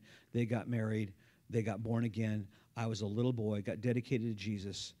Episcopalian. They got married. They got born again. I was a little boy, got dedicated to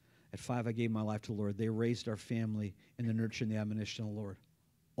Jesus. At 5, I gave my life to the Lord. They raised our family in the nurture and the admonition of the Lord.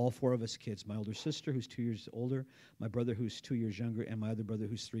 All 4 of us kids. My older sister, who's 2 years older, my brother, who's 2 years younger, and my other brother,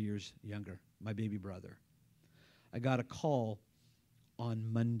 who's 3 years younger, my baby brother. I got a call on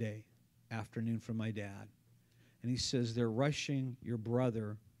Monday afternoon from my dad. And he says, they're rushing your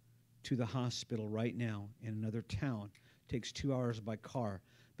brother to the hospital right now in another town. Takes 2 hours by car,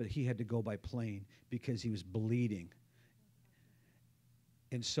 but he had to go by plane because he was bleeding.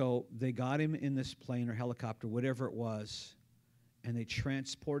 And so they got him in this plane or helicopter, whatever it was, and they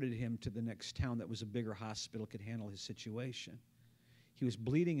transported him to the next town that was a bigger hospital, could handle his situation. He was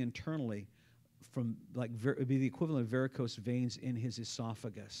bleeding internally from, like, it would be the equivalent of varicose veins in his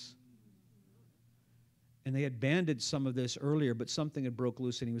esophagus. And they had bandaged some of this earlier, but something had broke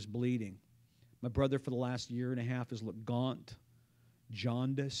loose and he was bleeding. My brother for the last year and a half has looked gaunt,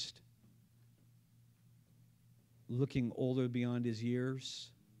 jaundiced, looking older beyond his years.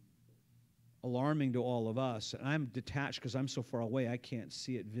 Alarming to all of us. And I'm detached because I'm so far away I can't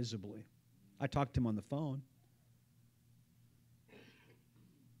see it visibly. I talked to him on the phone.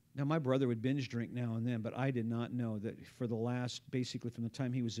 Now, my brother would binge drink now and then, but I did not know that for the last, basically from the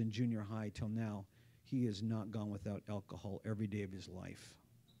time he was in junior high till now, he has not gone without alcohol every day of his life.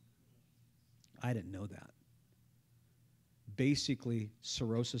 I didn't know that. Basically,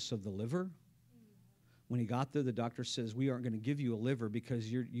 cirrhosis of the liver. When he got there, the doctor says, we aren't going to give you a liver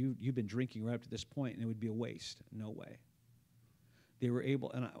because you've been drinking right up to this point, and it would be a waste. No way. they were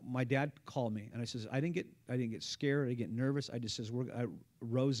able, and my dad called me, and I says, I didn't get scared, I didn't get nervous. I just says, I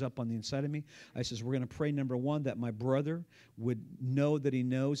rose up on the inside of me. I says, we're going to pray, number one, that my brother would know that he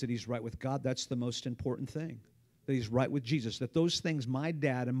knows that he's right with God. That's the most important thing, that he's right with Jesus, that those things my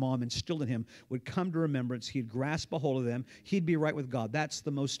dad and mom instilled in him would come to remembrance. He'd grasp a hold of them. He'd be right with God. That's the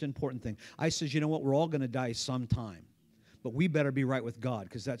most important thing. I says, you know what? We're all going to die sometime, but we better be right with God,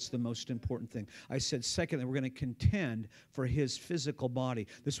 because that's the most important thing. I said, secondly, we're going to contend for his physical body.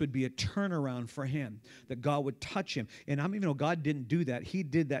 This would be a turnaround for him, that God would touch him. And I mean, God didn't do that. He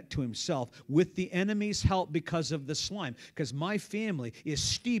did that to himself with the enemy's help because of the slime, because my family is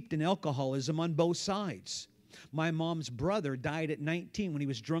steeped in alcoholism on both sides. My mom's brother died at 19 when he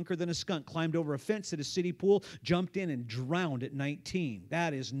was drunker than a skunk, climbed over a fence at a city pool, jumped in and drowned at 19.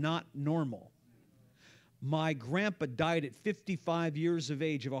 That is not normal. My grandpa died at 55 years of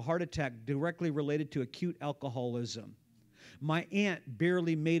age of a heart attack directly related to acute alcoholism. My aunt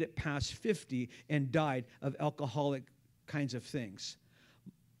barely made it past 50 and died of alcoholic kinds of things.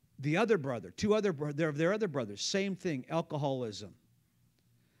 The other brother, their other brothers, same thing, alcoholism.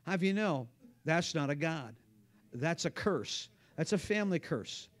 How do you know that's not a God? That's a curse. That's a family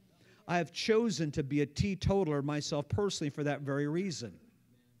curse. I have chosen to be a teetotaler myself personally for that very reason.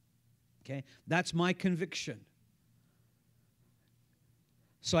 Okay, that's my conviction.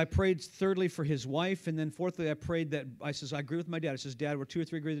 So I prayed thirdly for his wife, and then fourthly I prayed that, I says, I agree with my dad. I says, Dad, where 2 or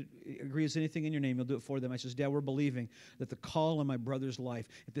 3 agree as anything in your name, you'll do it for them. I says, Dad, we're believing that the call on my brother's life,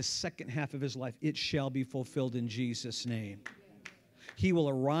 at the second half of his life, it shall be fulfilled in Jesus' name. He will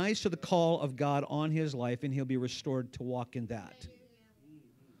arise to the call of God on his life, and he'll be restored to walk in that.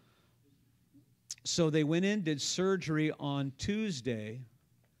 So they went in, did surgery on Tuesday,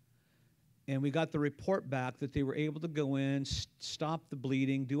 and we got the report back that they were able to go in, stop the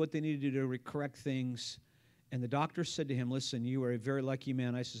bleeding, do what they needed to do to correct things. And the doctor said to him, listen, you are a very lucky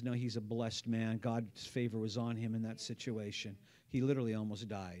man. I says, no, he's a blessed man. God's favor was on him in that situation. He literally almost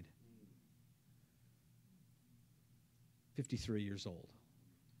died. 53 years old.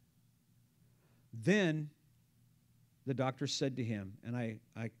 Then the doctor said to him, and I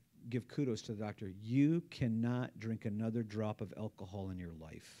give kudos to the doctor, you cannot drink another drop of alcohol in your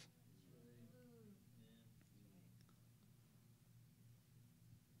life.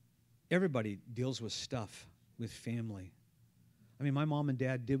 Everybody deals with stuff, with family. I mean, my mom and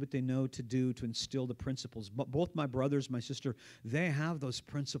dad did what they know to do to instill the principles. But both my brothers, my sister, they have those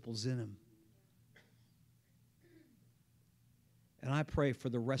principles in them. And I pray for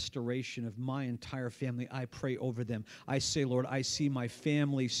the restoration of my entire family. I pray over them. I say, Lord, I see my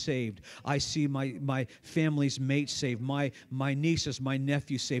family saved. I see my family's mate saved. My nieces, my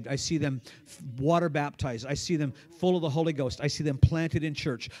nephews saved. I see them water baptized. I see them full of the Holy Ghost. I see them planted in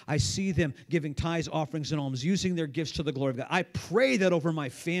church. I see them giving tithes, offerings, and alms, using their gifts to the glory of God. I pray that over my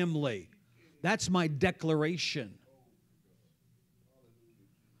family. That's my declaration.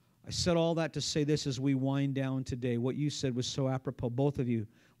 I said all that to say this as we wind down today. What you said was so apropos, both of you,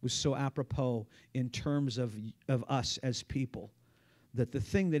 was so apropos in terms of us as people, that the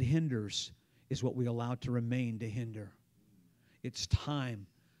thing that hinders is what we allow to remain to hinder. It's time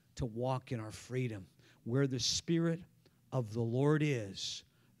to walk in our freedom. Where the Spirit of the Lord is,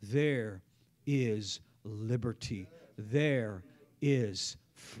 there is liberty. There is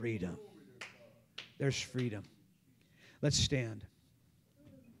freedom. There's freedom. Let's stand.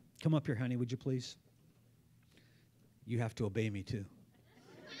 Come up here, honey, would you please? You have to obey me, too.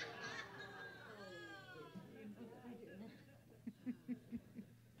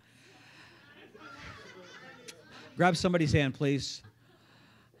 Grab somebody's hand, please.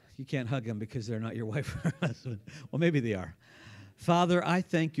 You can't hug them because they're not your wife or husband. Well, maybe they are. Father, I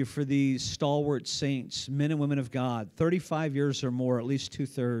thank you for these stalwart saints, men and women of God, 35 years or more, at least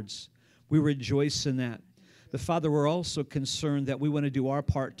 2/3. We rejoice in that. But Father, we're also concerned that we want to do our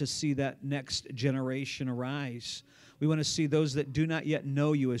part to see that next generation arise. We want to see those that do not yet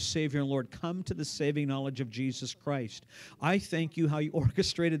know you as Savior and Lord come to the saving knowledge of Jesus Christ. I thank you how you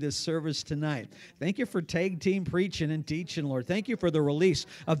orchestrated this service tonight. Thank you for tag team preaching and teaching, Lord. Thank you for the release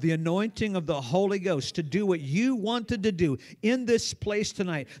of the anointing of the Holy Ghost to do what you wanted to do in this place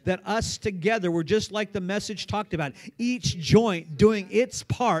tonight, that us together were just like the message talked about, each joint doing its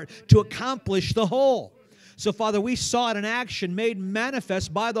part to accomplish the whole. So, Father, we saw it in action, made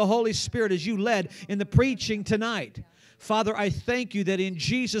manifest by the Holy Spirit as you led in the preaching tonight. Father, I thank you that in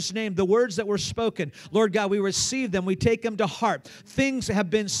Jesus' name, the words that were spoken, Lord God, we receive them. We take them to heart. Things have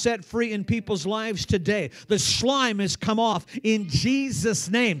been set free in people's lives today. The slime has come off in Jesus'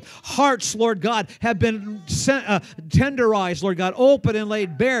 name. Hearts, Lord God, have been tenderized, Lord God, open and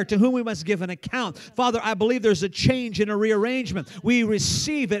laid bare, to whom we must give an account. Father, I believe there's a change and a rearrangement. We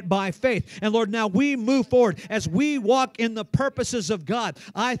receive it by faith. And Lord, now we move forward as we walk in the purposes of God.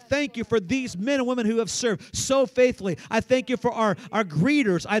 I thank you for these men and women who have served so faithfully. I thank you for our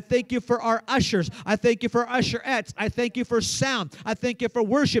greeters. I thank you for our ushers. I thank you for usherettes. I thank you for sound. I thank you for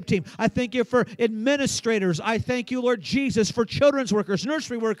worship team. I thank you for administrators. I thank you, Lord Jesus, for children's workers,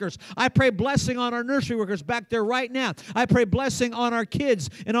 nursery workers. I pray blessing on our nursery workers back there right now. I pray blessing on our kids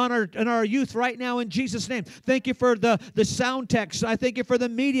and on our youth right now in Jesus' name. Thank you for the sound techs. I thank you for the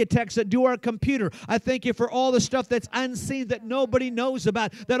media techs that do our computer. I thank you for all the stuff that's unseen that nobody knows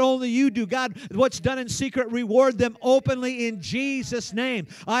about, that only you do. God, what's done in secret, reward them openly in Jesus' name.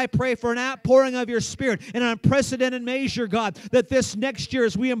 I pray for an outpouring of your Spirit in an unprecedented measure, God, that this next year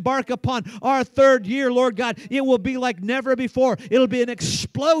as we embark upon our third year, Lord God, it will be like never before. It'll be an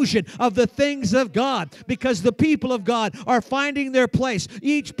explosion of the things of God because the people of God are finding their place,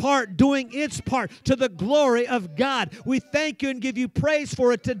 each part doing its part to the glory of God. We thank you and give you praise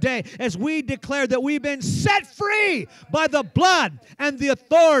for it today as we declare that we've been set free by the blood and the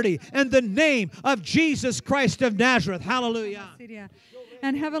authority and the name of Jesus Christ of Nazareth. Hallelujah.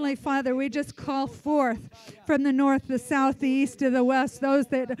 And Heavenly Father, we just call forth from the north, the south, the east, to the west, those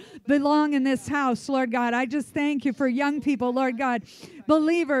that belong in this house, Lord God. I just thank you for young people, Lord God,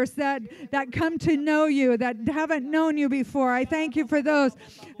 believers that come to know you, that haven't known you before. I thank you for those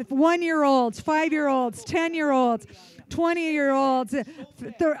 1-year-olds, 5-year-olds, 10-year-olds, 20-year-olds,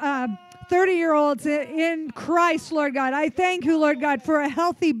 30-year-olds in Christ, Lord God. I thank you, Lord God, for a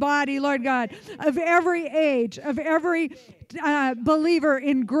healthy body, Lord God, of every age, of every believer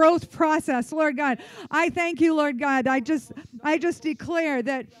in growth process, Lord God. I thank you, Lord God. I just declare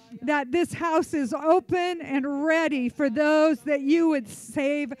that this house is open and ready for those that you would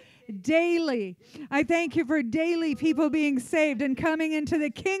save daily. I thank you for daily people being saved and coming into the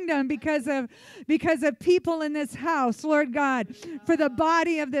kingdom because of people in this house, Lord God, for the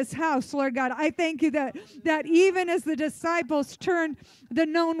body of this house, Lord God. I thank you that even as the disciples turned the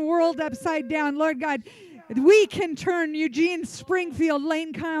known world upside down, Lord God, we can turn Eugene, Springfield,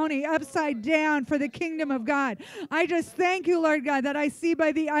 Lane County upside down for the kingdom of God. I just thank you, Lord God, that I see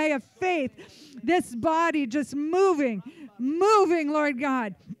by the eye of faith this body just moving, Lord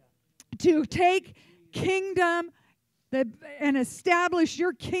God, to take kingdom and establish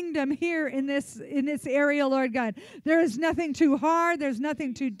your kingdom here in this area, Lord God. There is nothing too hard. There's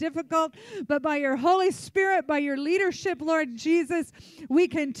nothing too difficult. But by your Holy Spirit, by your leadership, Lord Jesus, we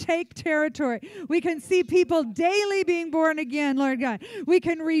can take territory. We can see people daily being born again, Lord God. We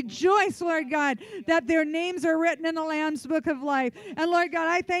can rejoice, Lord God, that their names are written in the Lamb's Book of Life. And Lord God,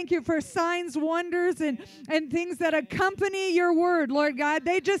 I thank you for signs, wonders, and things that accompany your word, Lord God.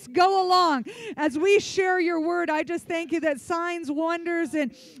 They just go along. As we share your word, I just thank you that signs, wonders,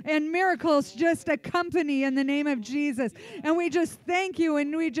 and miracles just accompany in the name of Jesus. And we just thank you,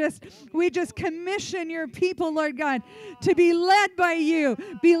 and we just commission your people, Lord God, to be led by you,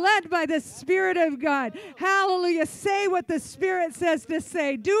 be led by the Spirit of God. Hallelujah. Say what the Spirit says to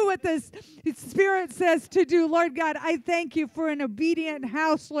say. Do what the Spirit says to do. Lord God, I thank you for an obedient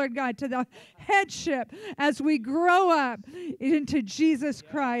house, Lord God, to the headship as we grow up into Jesus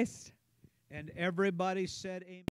Christ. And everybody said amen.